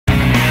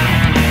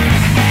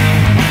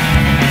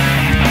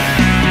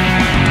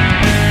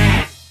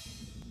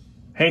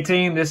Hey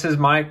team, this is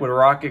Mike with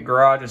Rocket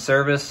Garage and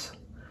Service.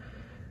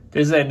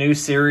 This is a new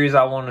series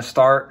I want to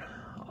start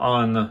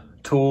on the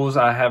tools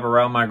I have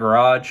around my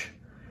garage.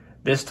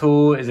 This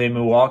tool is a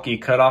Milwaukee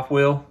cutoff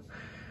wheel.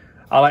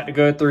 I like to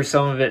go through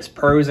some of its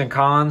pros and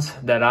cons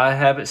that I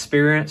have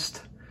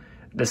experienced,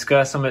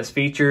 discuss some of its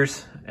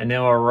features, and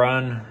then we'll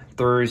run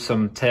through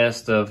some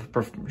tests of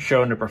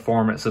showing the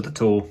performance of the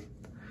tool.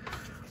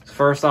 So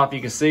first off,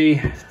 you can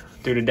see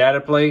through the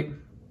data plate,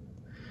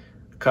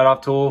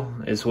 cutoff tool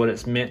is what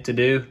it's meant to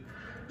do.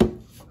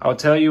 I'll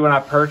tell you, when I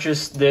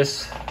purchased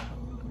this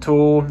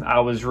tool,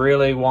 I was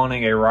really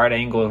wanting a right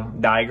angle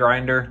die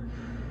grinder.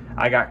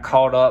 I got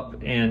caught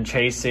up in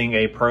chasing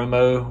a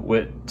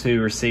promo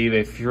to receive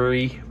a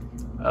free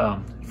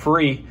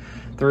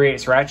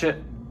 3/8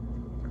 ratchet.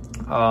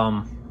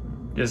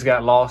 Just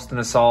got lost in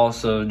the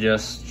sauce of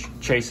just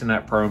chasing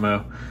that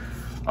promo.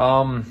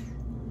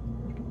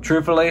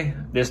 Truthfully,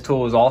 this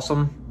tool is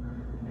awesome,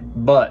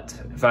 but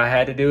if I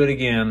had to do it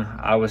again,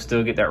 I would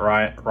still get that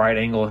right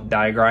angle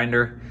die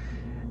grinder.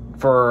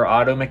 For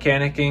auto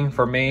mechanicking,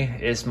 for me,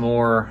 it's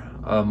more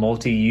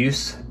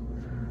multi-use,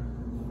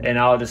 and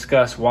I'll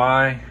discuss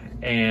why,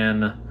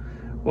 and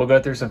we'll go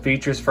through some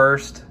features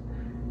first,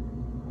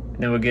 and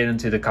then we'll get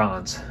into the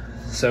cons.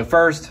 So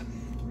first,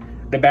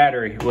 the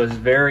battery. Was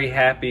very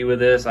happy with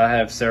this. I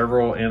have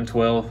several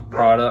M12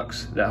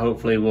 products that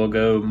hopefully will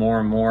go more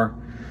and more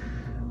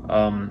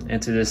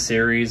into this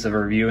series of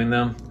reviewing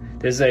them.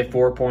 This is a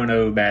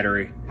 4.0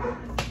 battery.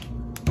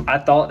 I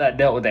thought that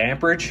dealt with the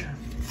amperage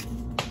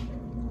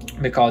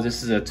because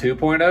this is a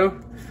 2.0,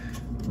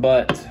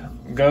 but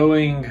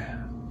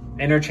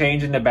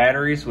interchanging the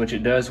batteries, which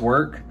it does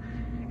work,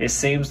 it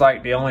seems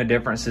like the only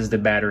difference is the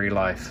battery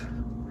life.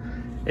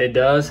 It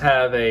does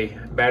have a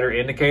battery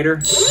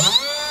indicator.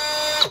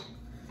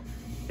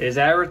 It is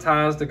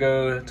advertised to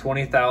go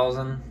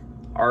 20,000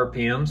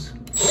 RPMs.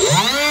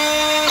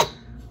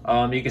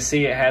 You can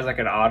see it has like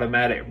an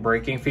automatic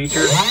braking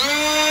feature,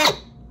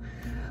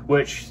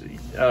 which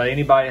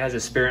anybody has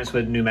experience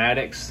with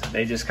pneumatics,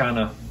 they just kind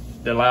of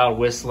the loud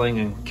whistling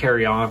and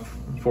carry on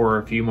for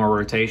a few more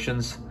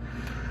rotations.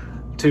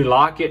 To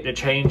lock it, to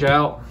change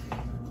out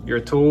your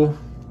tool,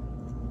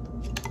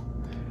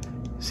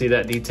 see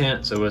that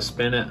detent? So we'll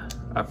spin it.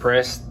 I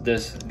press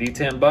this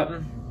detent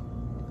button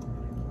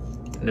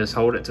and just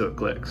hold it till it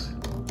clicks.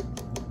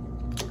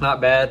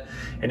 Not bad.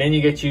 And then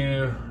you get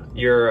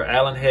your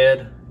Allen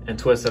head and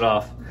twist it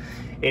off.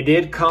 It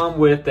did come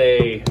with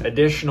a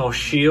additional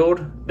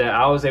shield that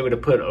I was able to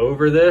put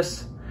over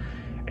this,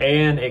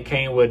 and it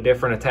came with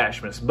different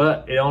attachments,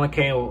 but it only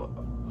came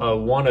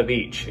one of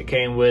each. It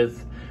came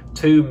with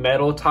 2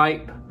 metal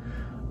type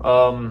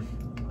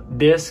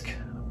disc,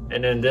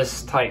 and then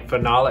this type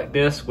phenolic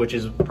disc, which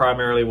is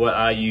primarily what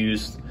I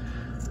used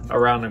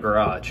around the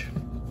garage.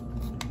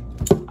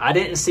 I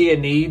didn't see a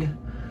need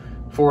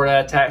for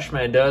that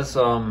attachment.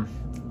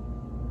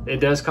 It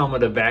does come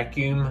with a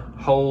vacuum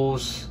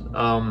hose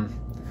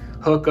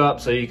hookup,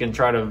 so you can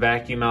try to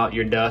vacuum out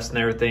your dust and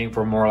everything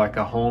for more like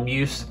a home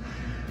use.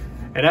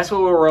 And that's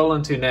what we'll roll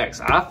into next.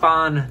 I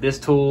find this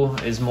tool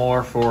is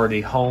more for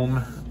the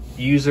home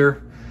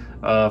user,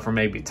 for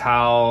maybe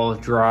tile,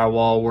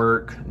 drywall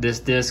work. This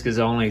disc is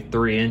only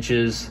 3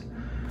 inches.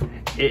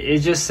 It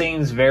just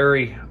seems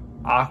very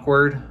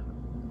awkward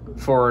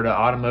for the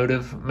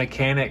automotive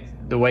mechanic,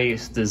 the way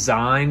it's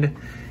designed.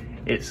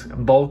 It's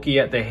bulky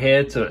at the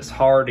head, so it's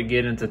hard to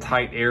get into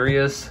tight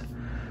areas.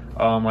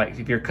 Like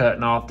if you're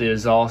cutting off the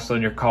exhaust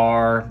on your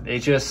car,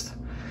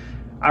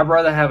 I'd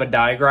rather have a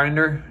die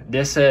grinder.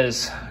 This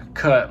has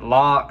cut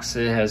locks,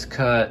 it has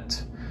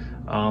cut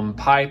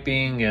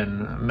piping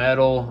and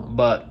metal,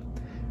 but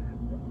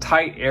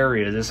tight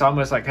areas, it's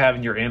almost like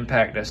having your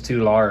impact that's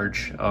too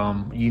large.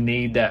 You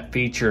need that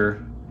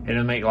feature, and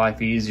it'll make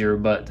life easier,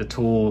 but the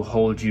tool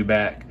holds you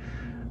back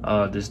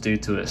just due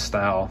to its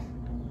style.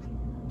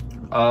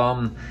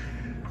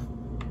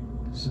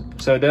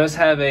 So it does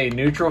have a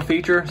neutral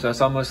feature, so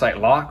it's almost like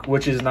lock,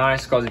 which is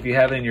nice because if you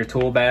have it in your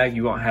tool bag,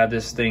 you won't have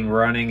this thing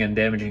running and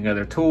damaging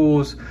other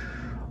tools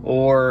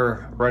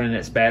or running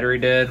its battery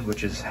dead,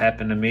 which has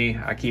happened to me.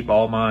 I keep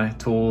all my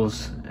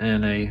tools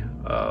in a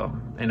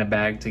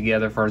bag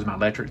together as far as my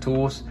electric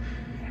tools.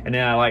 And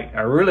then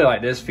I really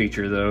like this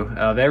feature though.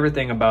 Of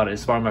everything about it,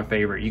 it's one of my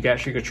favorite. You can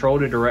actually control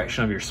the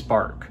direction of your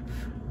spark.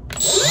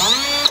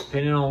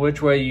 Depending on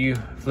which way you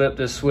flip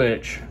this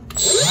switch,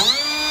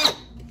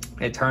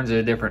 it turns in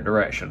a different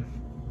direction.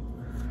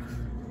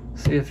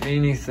 See if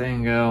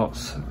anything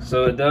else.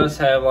 So it does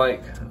have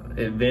like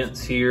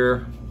vents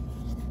here.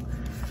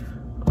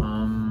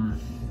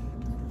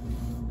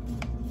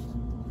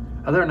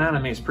 Other than that, I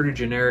mean, it's pretty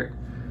generic.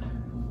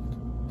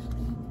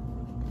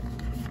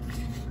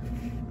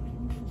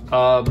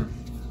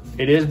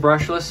 It is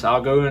brushless.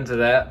 I'll go into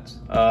that.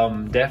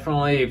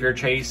 Definitely, if you're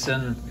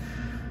chasing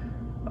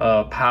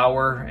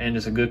power and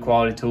it's a good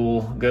quality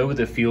tool, go with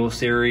the Fuel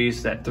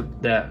series. That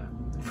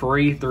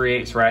free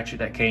 3/8 ratchet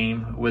that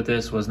came with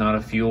this was not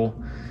a Fuel.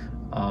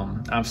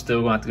 I'm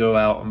still going to have to go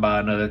out and buy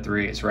another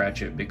 3/8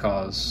 ratchet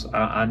because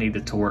I need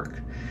the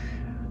torque.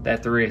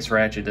 that 3/8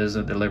 ratchet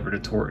doesn't deliver the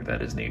torque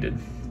that is needed.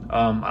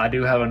 I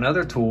do have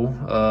another tool,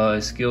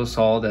 a skill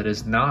saw that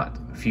is not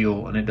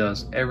fuel, and it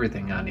does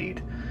everything I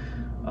need.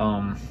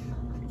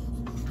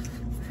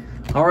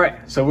 All right,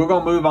 so we're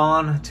gonna move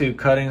on to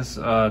cutting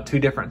 2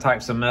 different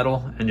types of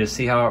metal and just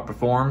see how it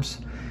performs.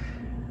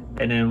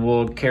 And then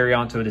we'll carry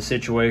on to the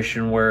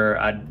situation where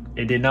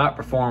it did not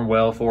perform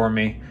well for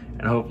me,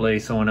 and hopefully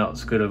someone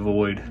else could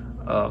avoid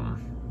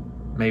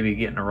maybe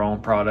getting the wrong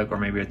product, or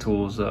maybe a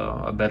tool's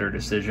a better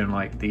decision,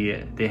 like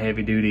the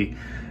heavy duty,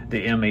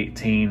 the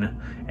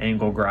M18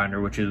 angle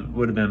grinder, which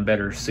would have been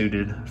better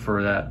suited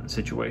for that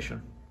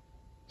situation.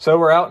 So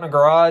we're out in the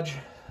garage.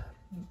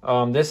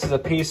 This is a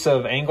piece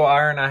of angle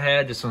iron I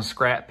had, just some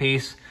scrap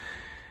piece.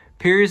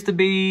 Appears to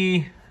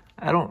be,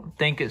 I don't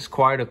think it's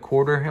quite a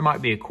quarter. It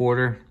might be a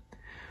quarter,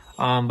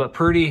 but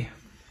pretty,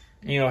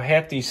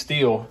 hefty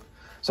steel.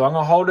 So I'm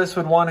gonna hold this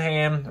with one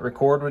hand,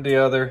 record with the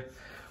other.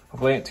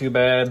 Hopefully it ain't too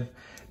bad.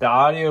 The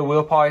audio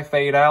will probably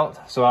fade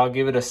out, so I'll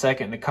give it a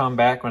second to come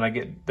back when I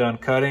get done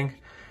cutting.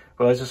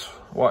 But let's just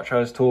watch how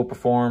this tool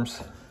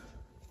performs.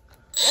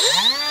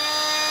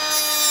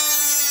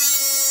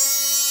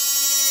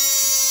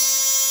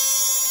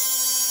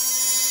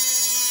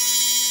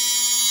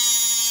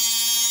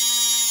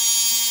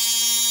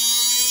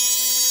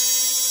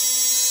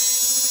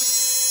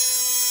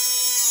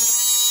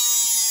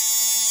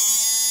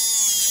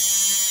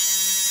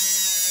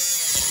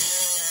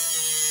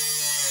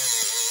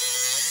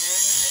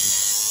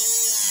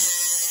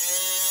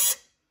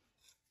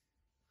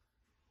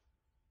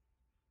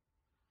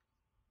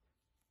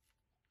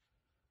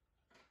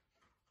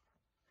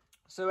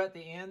 So at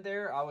the end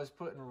there, I was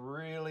putting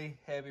really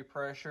heavy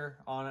pressure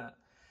on it.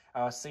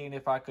 I was seeing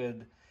if I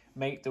could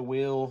make the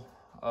wheel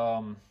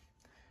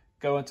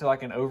go into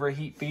like an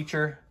overheat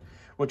feature,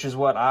 which is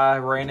what I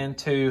ran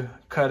into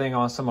cutting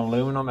on some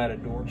aluminum at a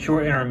door.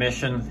 Short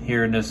intermission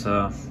here in this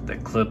the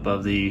clip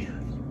of the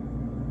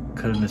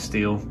cutting the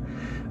steel.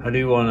 I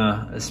do want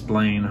to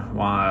explain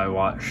why I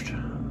watched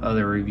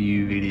other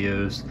review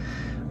videos,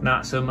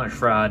 not so much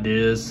for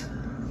ideas,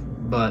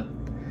 but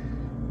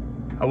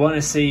I want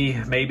to see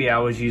maybe I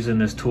was using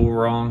this tool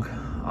wrong.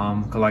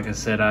 Cause like I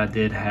said, I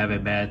did have a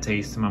bad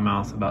taste in my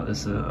mouth about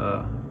this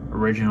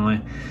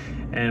originally,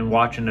 and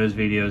watching those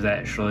videos, I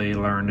actually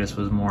learned this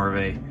was more of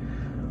a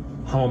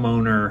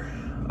homeowner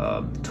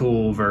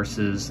tool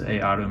versus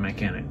a auto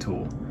mechanic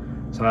tool.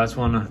 So I just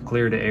want to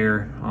clear the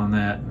air on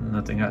that.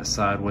 Nothing got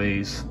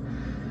sideways.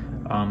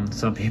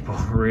 Some people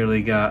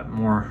really got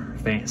more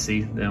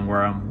fancy than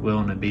where I'm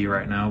willing to be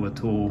right now with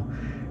tool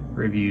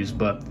reviews,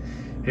 but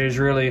here's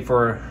really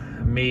for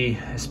me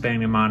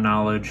expanding my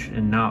knowledge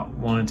and not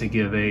wanting to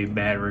give a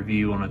bad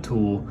review on a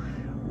tool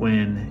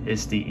when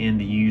it's the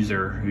end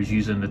user who's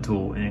using the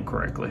tool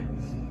incorrectly.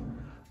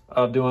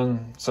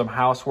 Doing some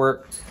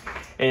housework,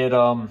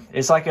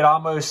 it's like it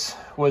almost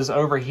was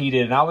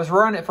overheated, and I was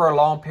running it for a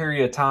long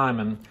period of time,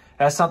 and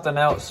that's something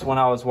else when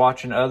I was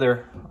watching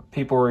other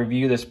people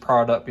review this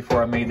product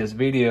before I made this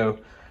video.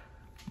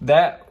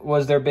 That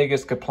was their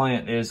biggest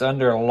complaint, is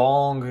under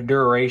long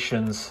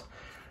durations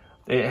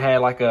it had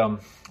like a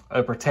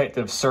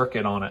protective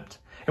circuit on it,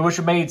 and which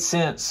made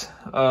sense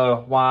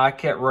why I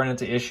kept running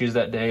into issues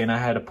that day, and I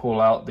had to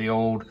pull out the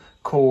old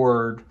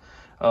cord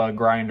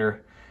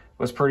grinder.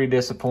 Was pretty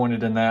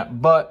disappointed in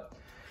that, but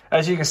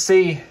as you can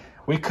see,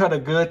 we cut a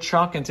good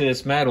chunk into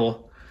this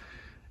metal,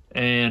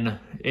 and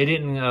it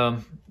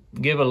didn't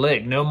give a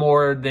lick, no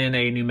more than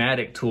a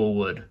pneumatic tool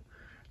would.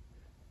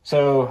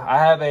 So I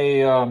have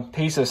a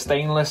piece of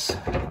stainless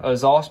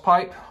exhaust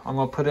pipe. I'm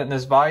gonna put it in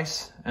this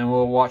vise, and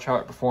we'll watch how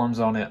it performs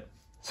on it.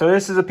 So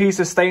this is a piece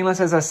of stainless,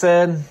 as I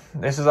said.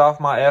 This is off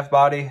my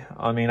F-body.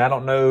 I mean, I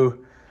don't know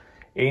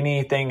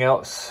anything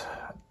else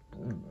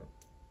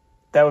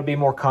that would be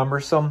more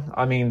cumbersome.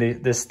 I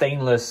mean, the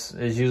stainless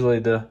is usually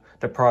the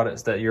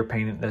products that you're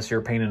painting, that's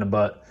your pain in the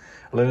butt.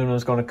 Aluminum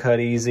is going to cut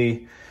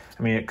easy.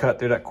 I mean, it cut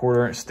through that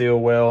 1/4 inch steel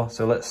well.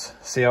 So let's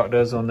see how it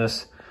does on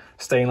this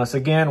stainless.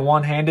 Again,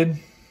 one-handed.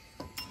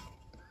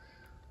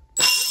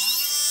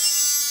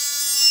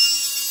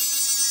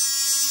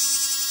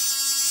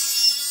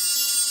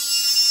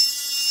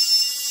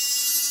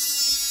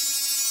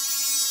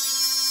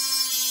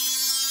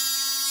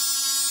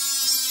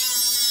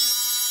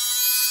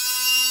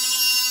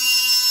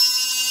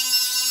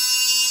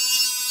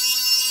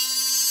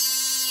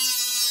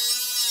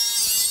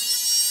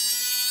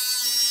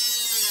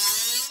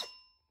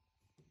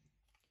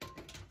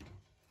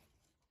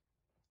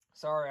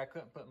 Sorry, I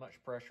couldn't put much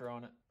pressure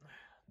on it.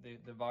 The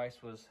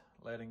device was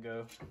letting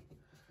go.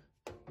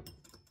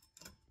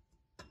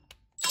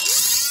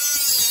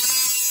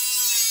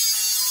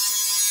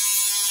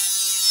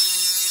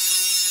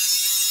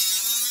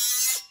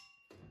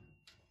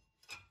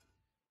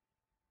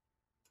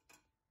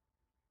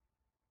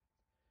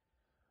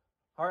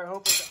 All right,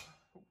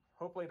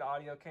 hopefully the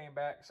audio came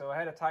back. So I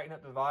had to tighten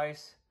up the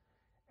vise,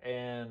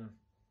 and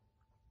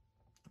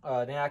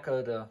then I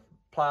could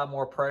apply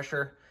more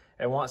pressure.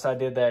 And once I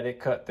did that, it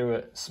cut through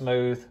it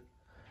smooth.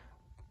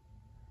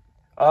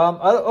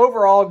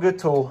 Overall, good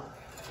tool.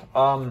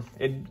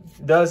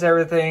 It does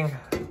everything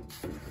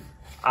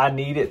I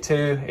need it to.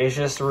 It's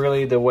just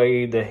really the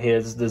way the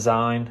head's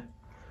designed.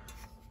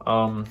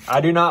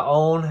 I do not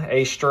own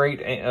a straight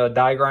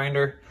die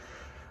grinder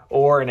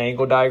or an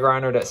angle die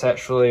grinder. That's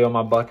actually on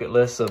my bucket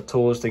list of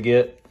tools to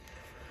get.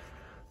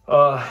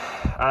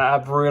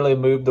 I've really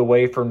moved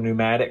away from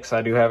pneumatics.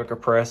 I do have a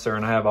compressor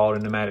and I have all the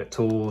pneumatic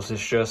tools.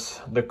 It's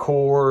just the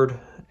cord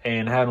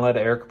and having to let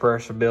the air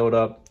compressor build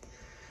up.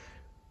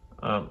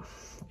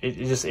 It's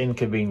just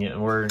inconvenient,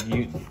 where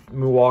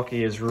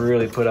Milwaukee has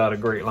really put out a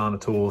great line of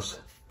tools.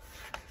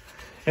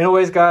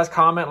 Anyways, guys,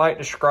 comment, like,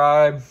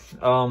 subscribe.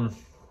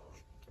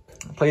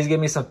 Please give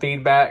me some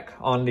feedback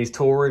on these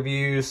tool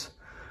reviews.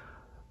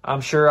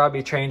 I'm sure I'll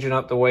be changing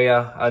up the way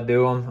I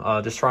do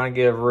them. Just trying to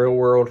give real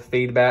world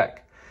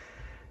feedback.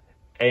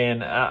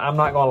 And I'm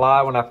not gonna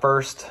lie, when I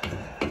first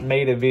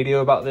made a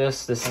video about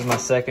this is my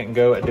second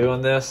go at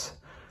doing this.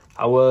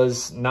 I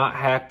was not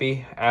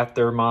happy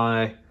after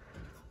my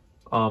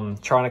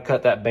trying to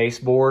cut that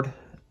baseboard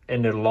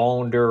into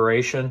long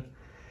duration.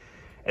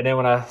 And then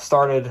when I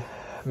started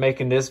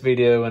making this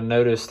video and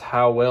noticed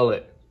how well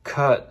it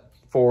cut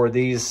for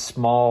these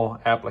small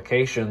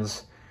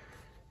applications,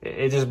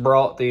 it just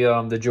brought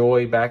the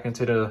joy back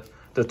into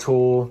the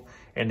tool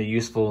and the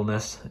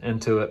usefulness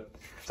into it.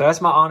 So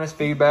that's my honest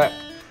feedback.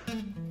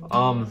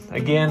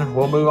 Again,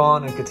 we'll move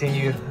on and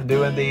continue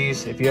doing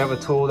these. If you have a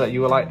tool that you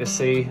would like to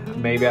see,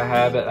 maybe I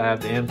have it. I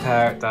have the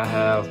Impact, I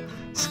have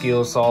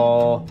Skill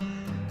Saw,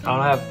 I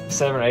don't have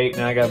 7 or 8,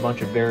 and I got a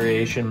bunch of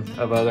variation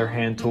of other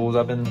hand tools.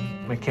 I've been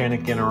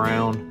mechanicking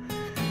around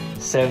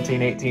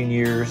 17, 18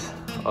 years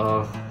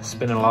of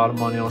spending a lot of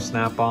money on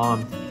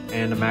Snap-on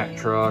and the Mack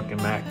truck and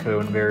Matco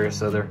and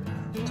various other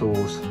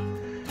tools.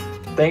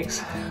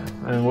 Thanks,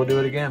 and we'll do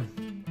it again.